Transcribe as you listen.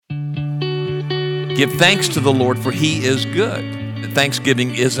Give thanks to the Lord, for he is good.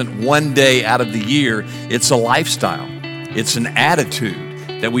 Thanksgiving isn't one day out of the year. It's a lifestyle. It's an attitude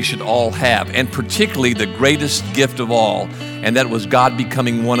that we should all have, and particularly the greatest gift of all, and that was God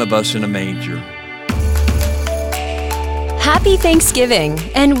becoming one of us in a manger. Happy Thanksgiving,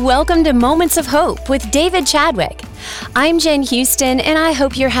 and welcome to Moments of Hope with David Chadwick. I'm Jen Houston, and I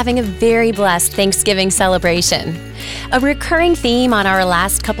hope you're having a very blessed Thanksgiving celebration. A recurring theme on our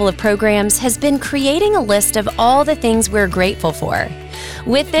last couple of programs has been creating a list of all the things we're grateful for.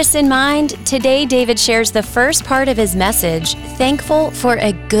 With this in mind, today David shares the first part of his message, Thankful for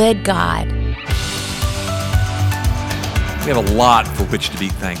a Good God. We have a lot for which to be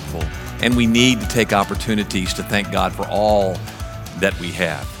thankful, and we need to take opportunities to thank God for all that we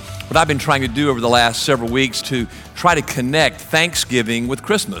have. What I've been trying to do over the last several weeks to try to connect Thanksgiving with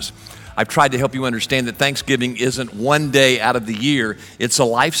Christmas. I've tried to help you understand that Thanksgiving isn't one day out of the year. It's a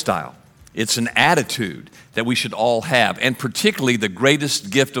lifestyle. It's an attitude that we should all have, and particularly the greatest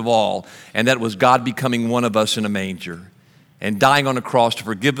gift of all, and that was God becoming one of us in a manger and dying on a cross to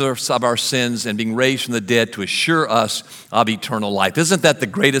forgive us of our sins and being raised from the dead to assure us of eternal life. Isn't that the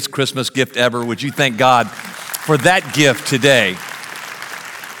greatest Christmas gift ever? Would you thank God for that gift today?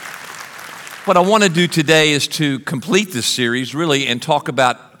 What I want to do today is to complete this series, really, and talk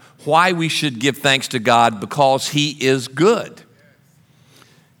about why we should give thanks to God, because he is good.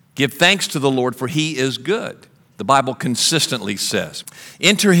 Give thanks to the Lord, for he is good. The Bible consistently says,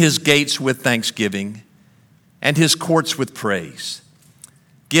 enter his gates with thanksgiving and his courts with praise.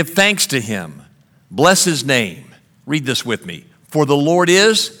 Give thanks to him. Bless his name. Read this with me. For the Lord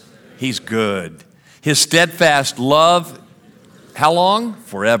he's good. His steadfast love, how long?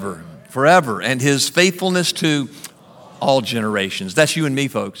 Forever. Forever. And his faithfulness to all generations. That's you and me,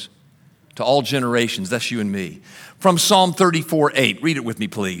 folks. To all generations. That's you and me. From Psalm 34:8. Read it with me,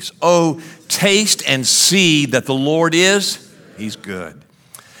 please. Oh, taste and see that the Lord he's good.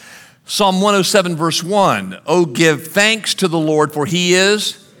 Psalm 107, verse 1. Oh, give thanks to the Lord, for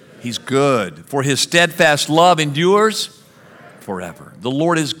he's good. For his steadfast love endures forever. The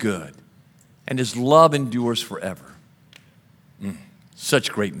Lord is good, and his love endures forever.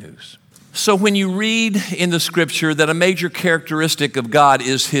 Such great news. So when you read in the scripture that a major characteristic of God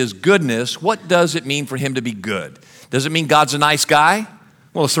is his goodness, what does it mean for him to be good? Does it mean God's a nice guy?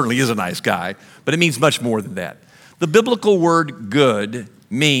 Well, it certainly is a nice guy, but it means much more than that. The biblical word good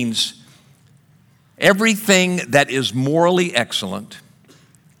means everything that is morally excellent,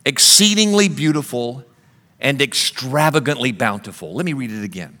 exceedingly beautiful, and extravagantly bountiful. Let me read it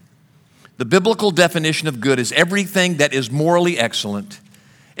again. The biblical definition of good is everything that is morally excellent,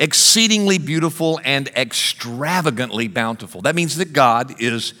 exceedingly beautiful, and extravagantly bountiful. That means that God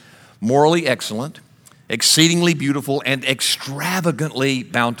is morally excellent, exceedingly beautiful, and extravagantly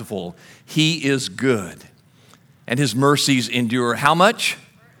bountiful. He is good, and his mercies endure how much?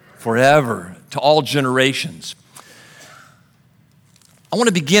 Forever, to all generations. I want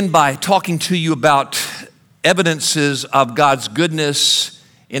to begin by talking to you about evidences of God's goodness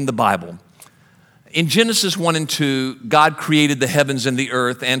in the Bible. In Genesis 1 and 2, God created the heavens and the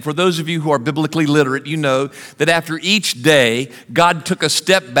earth. And for those of you who are biblically literate, you know that after each day, God took a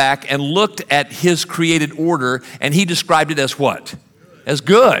step back and looked at his created order, and he described it as what? As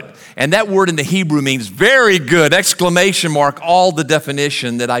good. And that word in the Hebrew means very good, exclamation mark, all the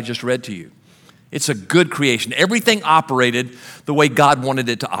definition that I just read to you. It's a good creation. Everything operated the way God wanted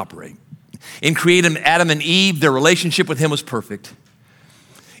it to operate. In creating Adam and Eve, their relationship with him was perfect.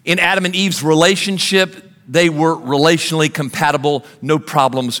 In Adam and Eve's relationship, they were relationally compatible, no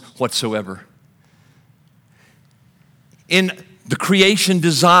problems whatsoever. In the creation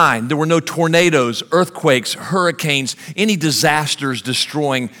design, there were no tornadoes, earthquakes, hurricanes, any disasters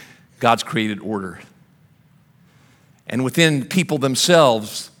destroying God's created order. And within people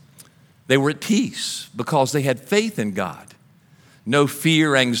themselves, they were at peace because they had faith in God. No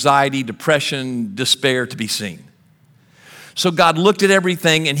fear, anxiety, depression, despair to be seen. So God looked at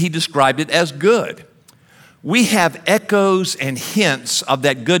everything and he described it as good. We have echoes and hints of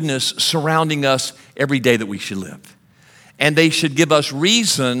that goodness surrounding us every day that we should live. And they should give us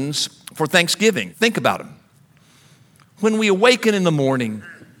reasons for thanksgiving. Think about them. When we awaken in the morning,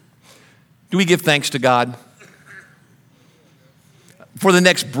 do we give thanks to God? For the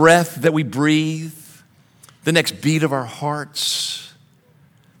next breath that we breathe, the next beat of our hearts,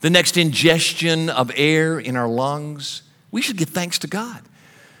 the next ingestion of air in our lungs, we should give thanks to God.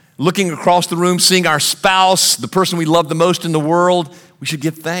 Looking across the room, seeing our spouse, the person we love the most in the world, we should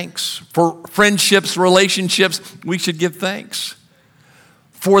give thanks. For friendships, relationships, we should give thanks.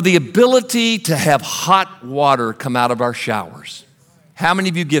 For the ability to have hot water come out of our showers. How many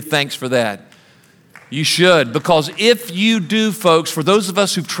of you give thanks for that? You should, because if you do, folks, for those of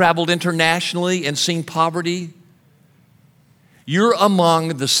us who've traveled internationally and seen poverty, you're among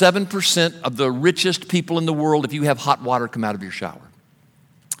the 7% of the richest people in the world if you have hot water come out of your shower.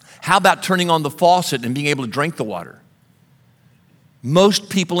 How about turning on the faucet and being able to drink the water? Most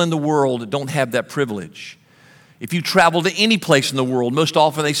people in the world don't have that privilege. If you travel to any place in the world, most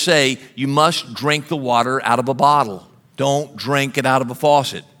often they say you must drink the water out of a bottle. Don't drink it out of a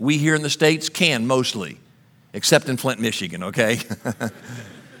faucet. We here in the States can mostly, except in Flint, Michigan, okay?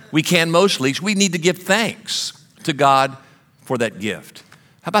 We can mostly. We need to give thanks to God for that gift.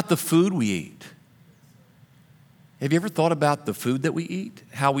 How about the food we eat? Have you ever thought about the food that we eat?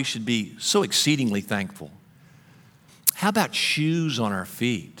 How we should be so exceedingly thankful. How about shoes on our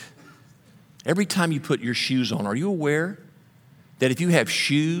feet? Every time you put your shoes on, are you aware that if you have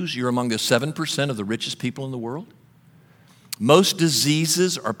shoes, you're among the 7% of the richest people in the world? Most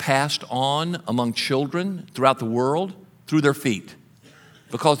diseases are passed on among children throughout the world through their feet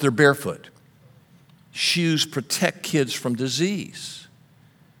because they're barefoot. Shoes protect kids from disease.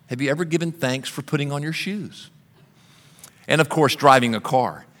 Have you ever given thanks for putting on your shoes? And of course, driving a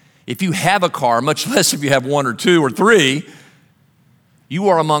car. If you have a car, much less if you have one or two or three, you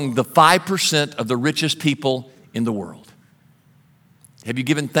are among the 5% of the richest people in the world. Have you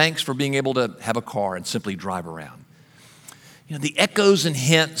given thanks for being able to have a car and simply drive around? You know, the echoes and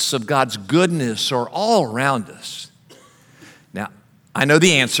hints of God's goodness are all around us. Now, I know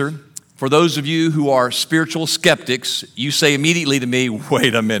the answer. For those of you who are spiritual skeptics, you say immediately to me,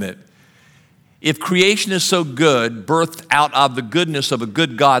 wait a minute. If creation is so good, birthed out of the goodness of a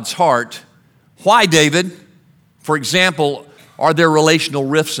good God's heart, why, David? For example, are there relational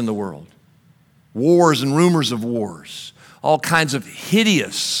rifts in the world? Wars and rumors of wars, all kinds of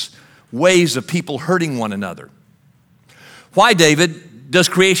hideous ways of people hurting one another. Why, David, does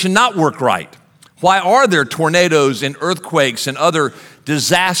creation not work right? Why are there tornadoes and earthquakes and other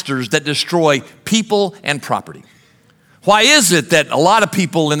disasters that destroy people and property? Why is it that a lot of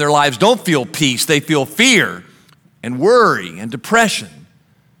people in their lives don't feel peace? They feel fear and worry and depression.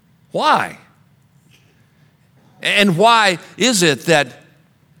 Why? And why is it that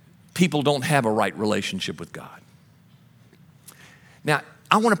people don't have a right relationship with God? Now,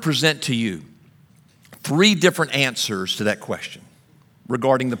 I want to present to you 3 different answers to that question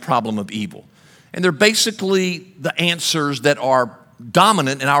regarding the problem of evil. And they're basically the answers that are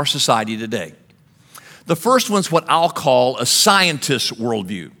dominant in our society today. The first one's what I'll call a scientist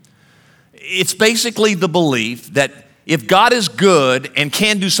worldview. It's basically the belief that if God is good and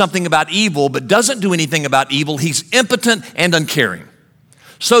can do something about evil but doesn't do anything about evil, he's impotent and uncaring.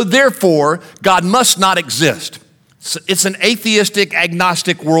 So therefore, God must not exist. It's an atheistic,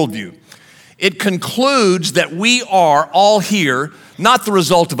 agnostic worldview. It concludes that we are all here, not the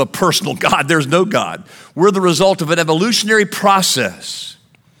result of a personal God. There's no God. We're the result of an evolutionary process.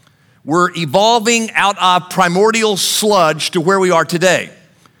 We're evolving out of primordial sludge to where we are today.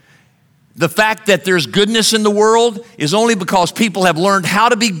 The fact that there's goodness in the world is only because people have learned how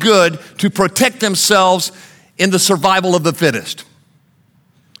to be good to protect themselves in the survival of the fittest.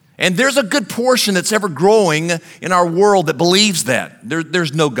 And there's a good portion that's ever growing in our world that believes that.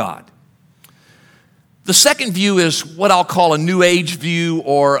 There's no God. The second view is what I'll call a New Age view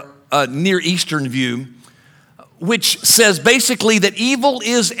or a Near Eastern view, which says basically that evil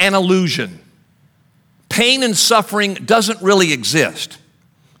is an illusion. Pain and suffering doesn't really exist.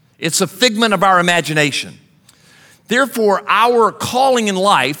 It's a figment of our imagination. Therefore, our calling in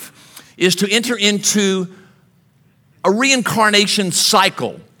life is to enter into a reincarnation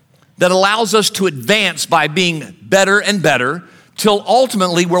cycle that allows us to advance by being better and better till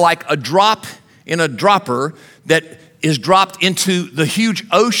ultimately we're like a drop in a dropper that is dropped into the huge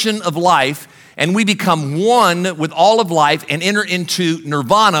ocean of life, and we become one with all of life and enter into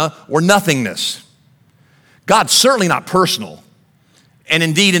nirvana or nothingness. God's certainly not personal. And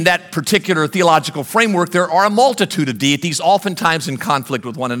indeed, in that particular theological framework, there are a multitude of deities, oftentimes in conflict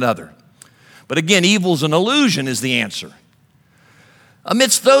with one another. But again, evil's an illusion is the answer.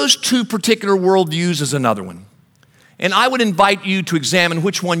 Amidst those 2 particular worldviews is another one. And I would invite you to examine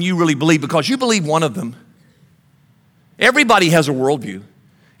which one you really believe, because you believe one of them. Everybody has a worldview.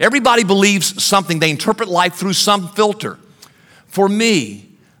 Everybody believes something. They interpret life through some filter. For me,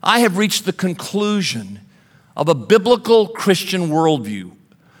 I have reached the conclusion of a biblical Christian worldview,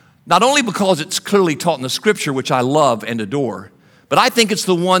 not only because it's clearly taught in the Scripture, which I love and adore, but I think it's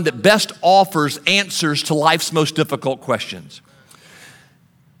the one that best offers answers to life's most difficult questions.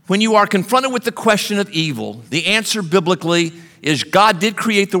 When you are confronted with the question of evil, the answer biblically is God did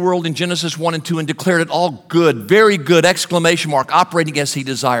create the world in Genesis 1 and 2 and declared it all good, very good, exclamation mark, operating as he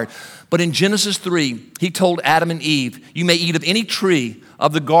desired. But in Genesis 3, he told Adam and Eve, you may eat of any tree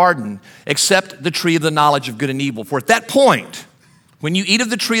of the garden except the tree of the knowledge of good and evil. For at that point, when you eat of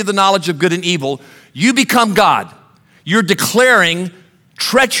the tree of the knowledge of good and evil, you become God. You're declaring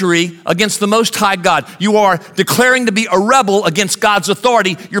treachery against the Most High God. You are declaring to be a rebel against God's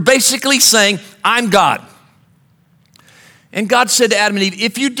authority. You're basically saying, I'm God. And God said to Adam and Eve,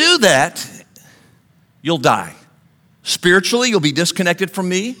 if you do that, you'll die. Spiritually, you'll be disconnected from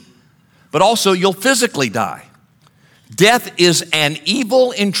me, but also you'll physically die. Death is an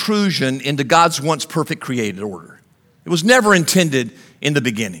evil intrusion into God's once perfect created order. It was never intended in the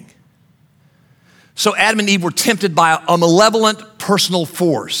beginning. So Adam and Eve were tempted by a malevolent personal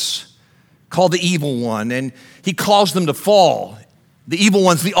force called the evil one, and he caused them to fall. The evil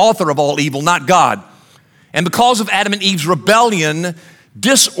one's the author of all evil, not God. And because of Adam and Eve's rebellion,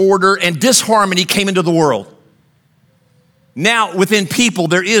 disorder and disharmony came into the world. Now within people,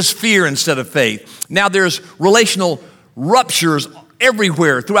 there is fear instead of faith. Now there's relational ruptures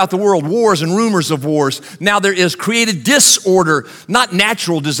everywhere throughout the world, wars and rumors of wars. Now there is created disorder, not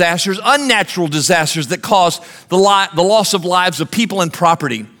natural disasters, unnatural disasters that cause the loss of lives of people and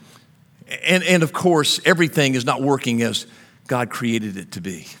property. And of course, everything is not working as God created it to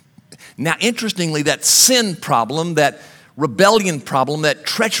be. Now, interestingly, that sin problem, that rebellion problem, that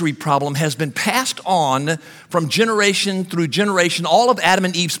treachery problem has been passed on from generation through generation, all of Adam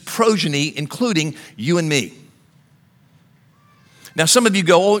and Eve's progeny, including you and me. Now, some of you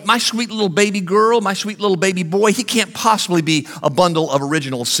go, oh, my sweet little baby girl, my sweet little baby boy, he can't possibly be a bundle of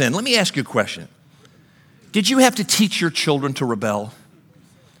original sin. Let me ask you a question. Did you have to teach your children to rebel?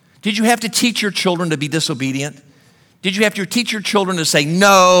 Did you have to teach your children to be disobedient? Did you have to teach your children to say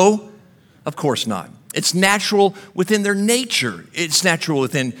no? Of course not. It's natural within their nature. It's natural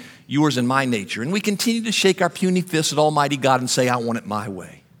within yours and my nature. And we continue to shake our puny fists at Almighty God and say, I want it my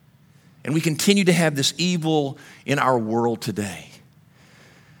way. And we continue to have this evil in our world today.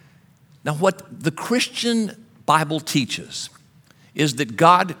 Now, what the Christian Bible teaches is that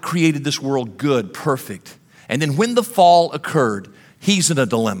God created this world good, perfect. And then when the fall occurred, he's in a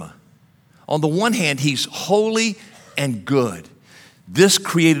dilemma. On the one hand, he's holy and good. This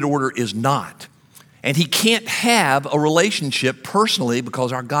created order is not. And he can't have a relationship personally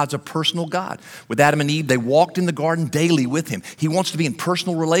because our God's a personal God. With Adam and Eve, they walked in the garden daily with him. He wants to be in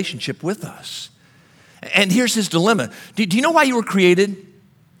personal relationship with us. And here's his dilemma. Do you know why you were created?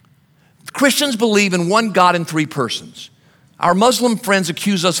 Christians believe in one God in three persons. Our Muslim friends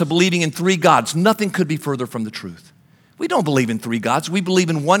accuse us of believing in three gods. Nothing could be further from the truth. We don't believe in three gods. We believe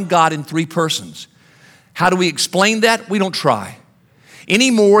in one God in three persons. How do we explain that? We don't try.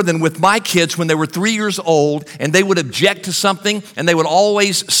 Any more than with my kids when they were 3 years old and they would object to something and they would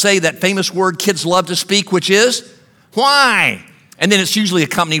always say that famous word kids love to speak, which is, why? And then it's usually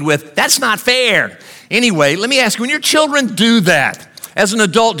accompanied with, that's not fair. Anyway, let me ask you, when your children do that, as an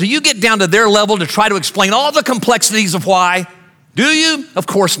adult, do you get down to their level to try to explain all the complexities of why? Do you? Of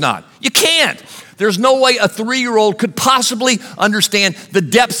course not. You can't. There's no way a 3-year-old could possibly understand the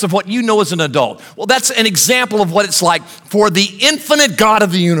depths of what you know as an adult. Well, that's an example of what it's like for the infinite God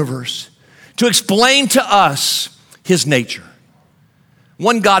of the universe to explain to us his nature.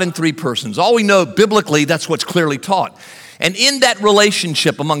 One God in three persons. All we know biblically, that's what's clearly taught. And in that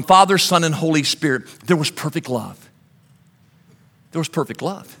relationship among Father, Son, and Holy Spirit, there was perfect love. There was perfect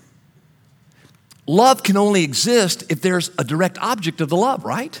love. Love can only exist if there's a direct object of the love,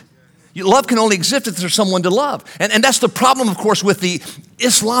 right? Love can only exist if there's someone to love. And that's the problem, of course, with the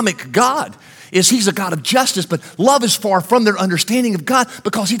Islamic God, is he's a God of justice, but love is far from their understanding of God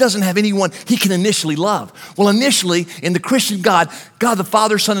because he doesn't have anyone he can initially love. Well, initially, in the Christian God, God the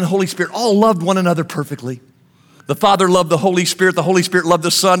Father, Son, and Holy Spirit all loved one another perfectly. The Father loved the Holy Spirit loved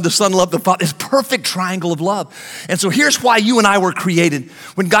the Son loved the Father. It's a perfect triangle of love. And so here's why you and I were created.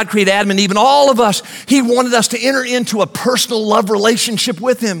 When God created Adam and Eve and all of us, he wanted us to enter into a personal love relationship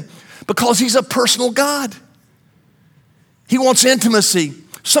with him because he's a personal God. He wants intimacy.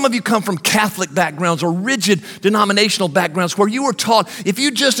 Some of you come from Catholic backgrounds or rigid denominational backgrounds where you were taught if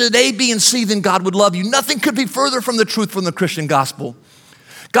you just did A, B, and C, then God would love you. Nothing could be further from the truth from the Christian gospel.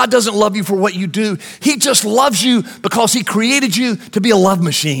 God doesn't love you for what you do. He just loves you because he created you to be a love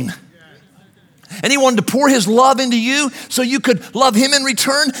machine. And he wanted to pour his love into you so you could love him in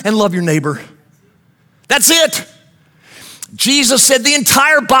return and love your neighbor. That's it. Jesus said the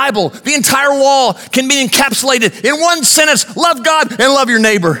entire Bible, the entire law can be encapsulated in one sentence: love God and love your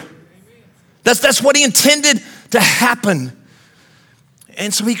neighbor. That's what he intended to happen.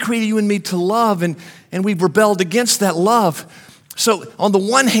 And so he created you and me to love, and we've rebelled against that love. So on the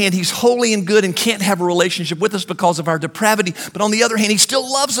one hand, he's holy and good and can't have a relationship with us because of our depravity. But on the other hand, he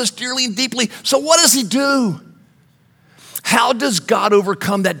still loves us dearly and deeply. So what does he do? How does God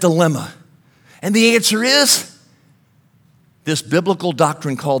overcome that dilemma? And the answer is this biblical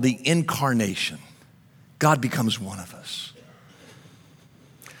doctrine called the incarnation. God becomes one of us.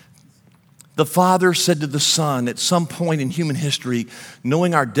 The Father said to the Son at some point in human history,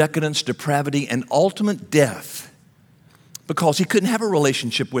 knowing our decadence, depravity, and ultimate death, because he couldn't have a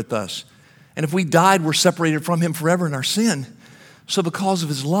relationship with us. And if we died, we're separated from him forever in our sin. So because of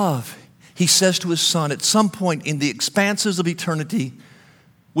his love, he says to his Son at some point in the expanses of eternity,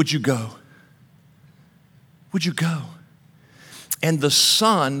 would you go? Would you go? And the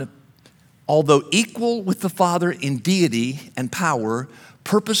Son, although equal with the Father in deity and power,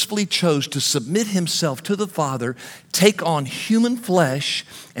 purposefully chose to submit himself to the Father, take on human flesh,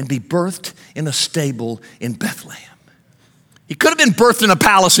 and be birthed in a stable in Bethlehem. He could have been birthed in a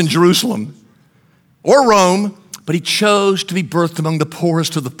palace in Jerusalem or Rome, but he chose to be birthed among the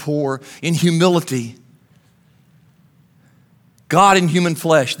poorest of the poor in humility. God in human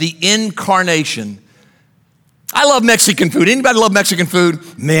flesh, the incarnation. I love Mexican food. Anybody love Mexican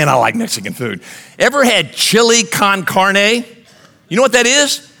food? Man, I like Mexican food. Ever had chili con carne? You know what that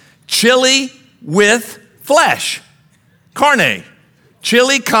is? Chili with flesh. Carne.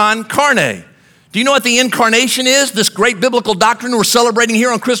 Chili con carne. Do you know what the incarnation is? This great biblical doctrine we're celebrating here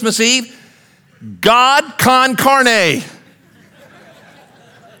on Christmas Eve? God con carne.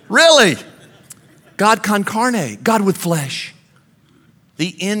 Really? God con carne. God with flesh.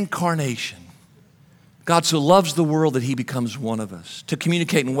 The incarnation. God so loves the world that he becomes one of us to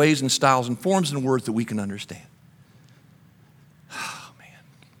communicate in ways and styles and forms and words that we can understand. Oh, man.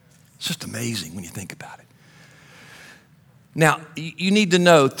 It's just amazing when you think about it. Now, you need to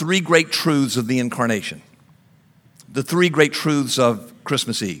know three great truths of the incarnation. The three great truths of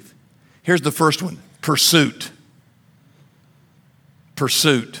Christmas Eve. Here's the first one, pursuit.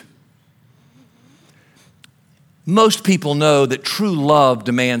 Pursuit. Most people know that true love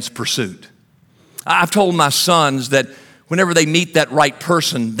demands pursuit. I've told my sons that whenever they meet that right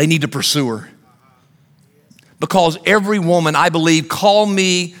person, they need to pursue her. Because every woman, I believe, call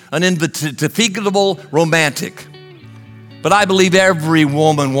me an indefatigable romantic. But I believe every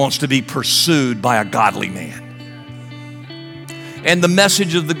woman wants to be pursued by a godly man. And the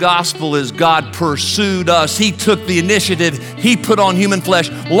message of the gospel is God pursued us. He took the initiative. He put on human flesh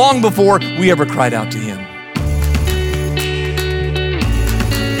long before we ever cried out to him.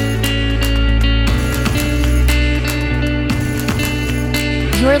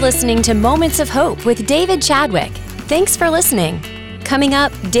 You're listening to Moments of Hope with David Chadwick. Thanks for listening. Coming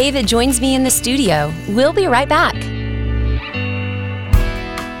up, David joins me in the studio. We'll be right back.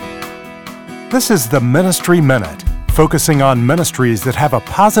 This is the Ministry Minute, focusing on ministries that have a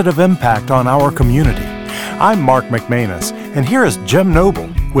positive impact on our community. I'm Mark McManus, and here is Jim Noble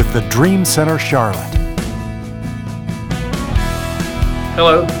with the Dream Center Charlotte.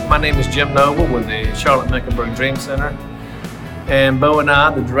 Hello, my name is Jim Noble with the Charlotte Mecklenburg Dream Center. And Bo and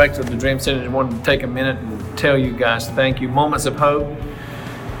I, the director of the Dream Center, just wanted to take a minute and tell you guys thank you. Moments of Hope,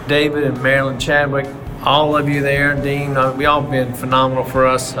 David and Marilyn Chadwick, all of you there, Dean, we all been phenomenal for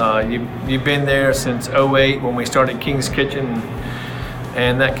us. You've been there since 2008 when we started King's Kitchen,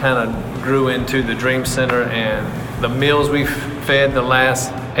 and that kind of grew into the Dream Center, and the meals we've fed the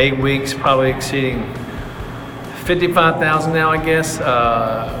last 8 weeks, probably exceeding 55,000 now, I guess.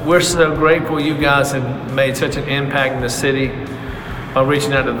 We're so grateful you guys have made such an impact in the city by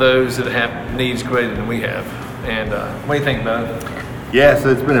reaching out to those that have needs greater than we have. And what do you think, Bo? Yeah, so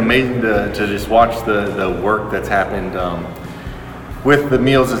it's been amazing to just watch the work that's happened with the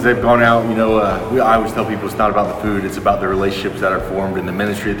meals as they've gone out. You know, I always tell people it's not about the food, it's about the relationships that are formed and the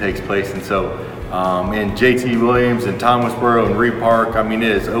ministry that takes place. And so in JT Williams and Thomasboro and Reed Park, I mean,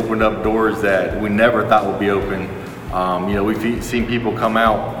 it has opened up doors that we never thought would be open. You know, we've seen people come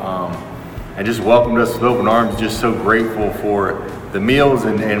out and just welcomed us with open arms, just so grateful for the meals,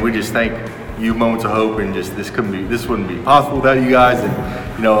 and we just thank you, Moments of Hope, and just this wouldn't be possible without you guys.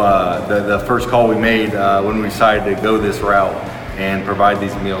 And you know, the first call we made when we decided to go this route and provide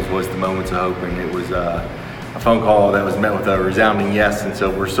these meals was the Moments of Hope, and it was a phone call that was met with a resounding yes. And so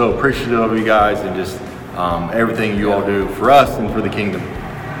we're so appreciative of you guys and just everything you all do for us and for the kingdom.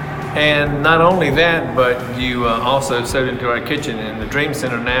 And not only that, but you also sewed into our kitchen, and the Dream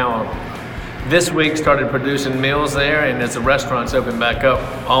Center now this week started producing meals there, and as the restaurants open back up,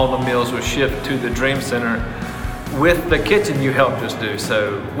 all the meals were shipped to the Dream Center with the kitchen you helped us do.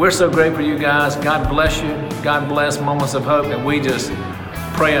 So we're so grateful for you guys. God bless you. God bless Moments of Hope, and we just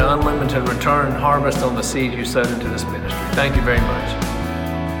pray an unlimited return harvest on the seed you sowed into this ministry. Thank you very much.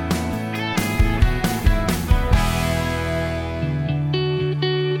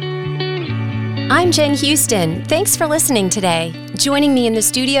 I'm Jen Houston. Thanks for listening today. Joining me in the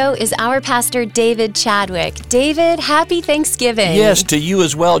studio is our pastor, David Chadwick. David, happy Thanksgiving. Yes, to you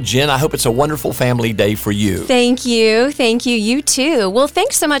as well, Jen. I hope it's a wonderful family day for you. Thank you. Thank you. You too. Well,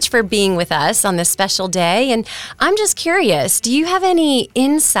 thanks so much for being with us on this special day. And I'm just curious, do you have any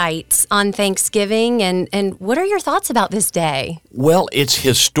insights on Thanksgiving and what are your thoughts about this day? Well, it's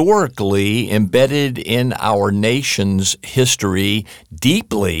historically embedded in our nation's history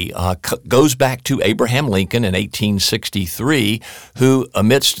deeply, goes back to Abraham Lincoln in 1863, who,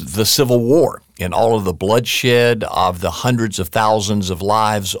 amidst the Civil War and all of the bloodshed of the hundreds of thousands of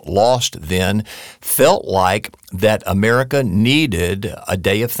lives lost then, felt like that America needed a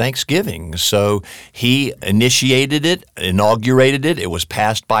day of Thanksgiving. So he initiated it, inaugurated it. It was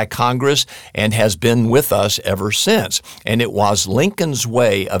passed by Congress and has been with us ever since. And it was Lincoln's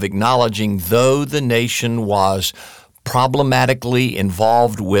way of acknowledging, though the nation was problematically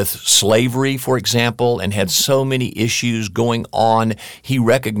involved with slavery, for example, and had so many issues going on, he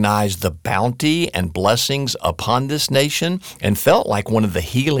recognized the bounty and blessings upon this nation and felt like one of the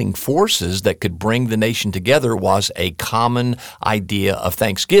healing forces that could bring the nation together was a common idea of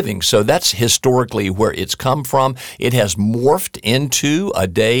Thanksgiving. So that's historically where it's come from. It has morphed into a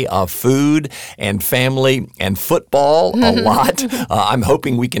day of food and family and football a lot. I'm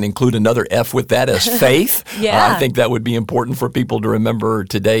hoping we can include another F with that as faith. Yeah. I think that would be important for people to remember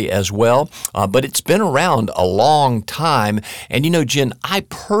today as well. But it's been around a long time. And you know, Jen, I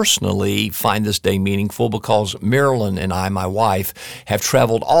personally find this day meaningful because Marilyn and I, my wife, have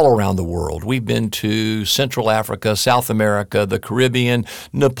traveled all around the world. We've been to Central Africa, South America, the Caribbean,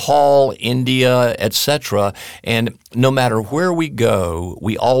 Nepal, India, etc. And no matter where we go,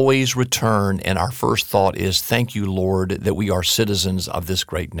 we always return, and our first thought is, thank you, Lord, that we are citizens of this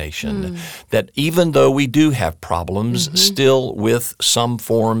great nation. That even though we do have problems, still with some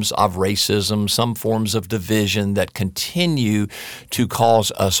forms of racism, some forms of division that continue to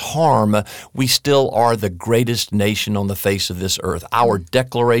cause us harm, we still are the greatest nation on the face of this earth. Our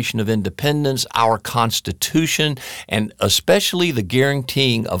Declaration of Independence, our Constitution, and especially the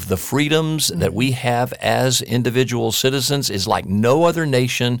guaranteeing of the freedoms that we have as individual citizens is like no other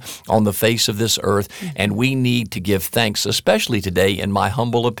nation on the face of this earth, and we need to give thanks, especially today, in my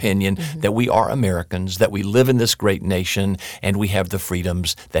humble opinion, that we are Americans, that we live in this great nation, and we have the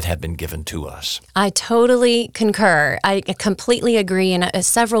freedoms that have been given to us. I totally concur. I completely agree. And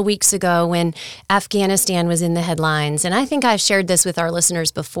several weeks ago when Afghanistan was in the headlines, and I think I've shared this with our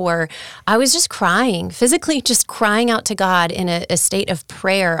listeners before, I was just crying, physically just crying out to God in a state of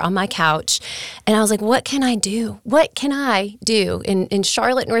prayer on my couch. And I was like, what can I do? What can I do in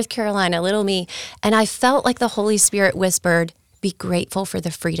Charlotte, North Carolina, little me? And I felt like the Holy Spirit whispered, be grateful for the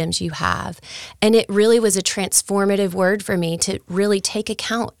freedoms you have. And it really was a transformative word for me to really take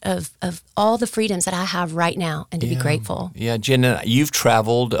account of all the freedoms that I have right now and to be grateful. Yeah, Jen, you've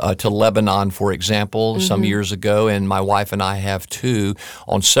traveled to Lebanon, for example, some years ago, and my wife and I have too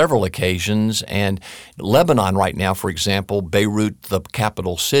on several occasions. And Lebanon right now, for example, Beirut, the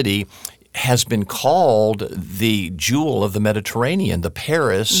capital city, has been called the jewel of the Mediterranean, the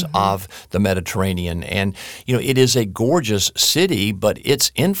Paris of the Mediterranean. And, you know, it is a gorgeous city, but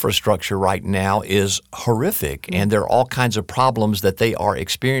its infrastructure right now is horrific. And there are all kinds of problems that they are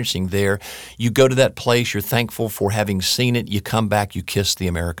experiencing there. You go to that place, you're thankful for having seen it. You come back, you kiss the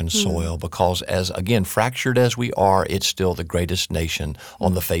American soil because, as again, fractured as we are, it's still the greatest nation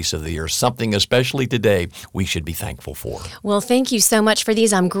on the face of the earth. Something, especially today, we should be thankful for. Well, thank you so much for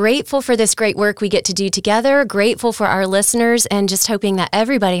these. I'm grateful for this great work we get to do together, grateful for our listeners, and just hoping that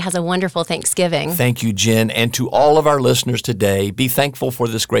everybody has a wonderful Thanksgiving. Thank you, Jen. And to all of our listeners today, be thankful for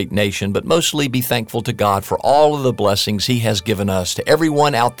this great nation, but mostly be thankful to God for all of the blessings He has given us. To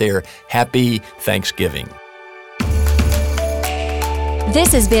everyone out there, happy Thanksgiving.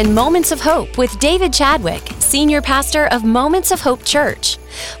 This has been Moments of Hope with David Chadwick, Senior Pastor of Moments of Hope Church.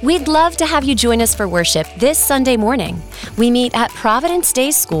 We'd love to have you join us for worship this Sunday morning. We meet at Providence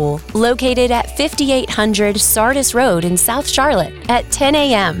Day School, located at 5800 Sardis Road in South Charlotte at 10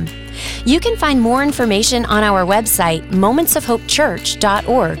 a.m. You can find more information on our website,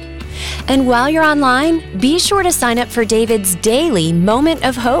 momentsofhopechurch.org. And while you're online, be sure to sign up for David's daily Moment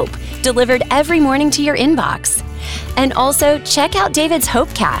of Hope, delivered every morning to your inbox. And also, check out David's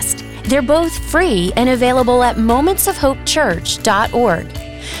Hopecast. They're both free and available at momentsofhopechurch.org.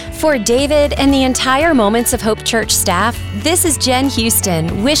 For David and the entire Moments of Hope Church staff, this is Jen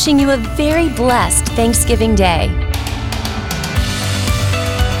Houston wishing you a very blessed Thanksgiving Day.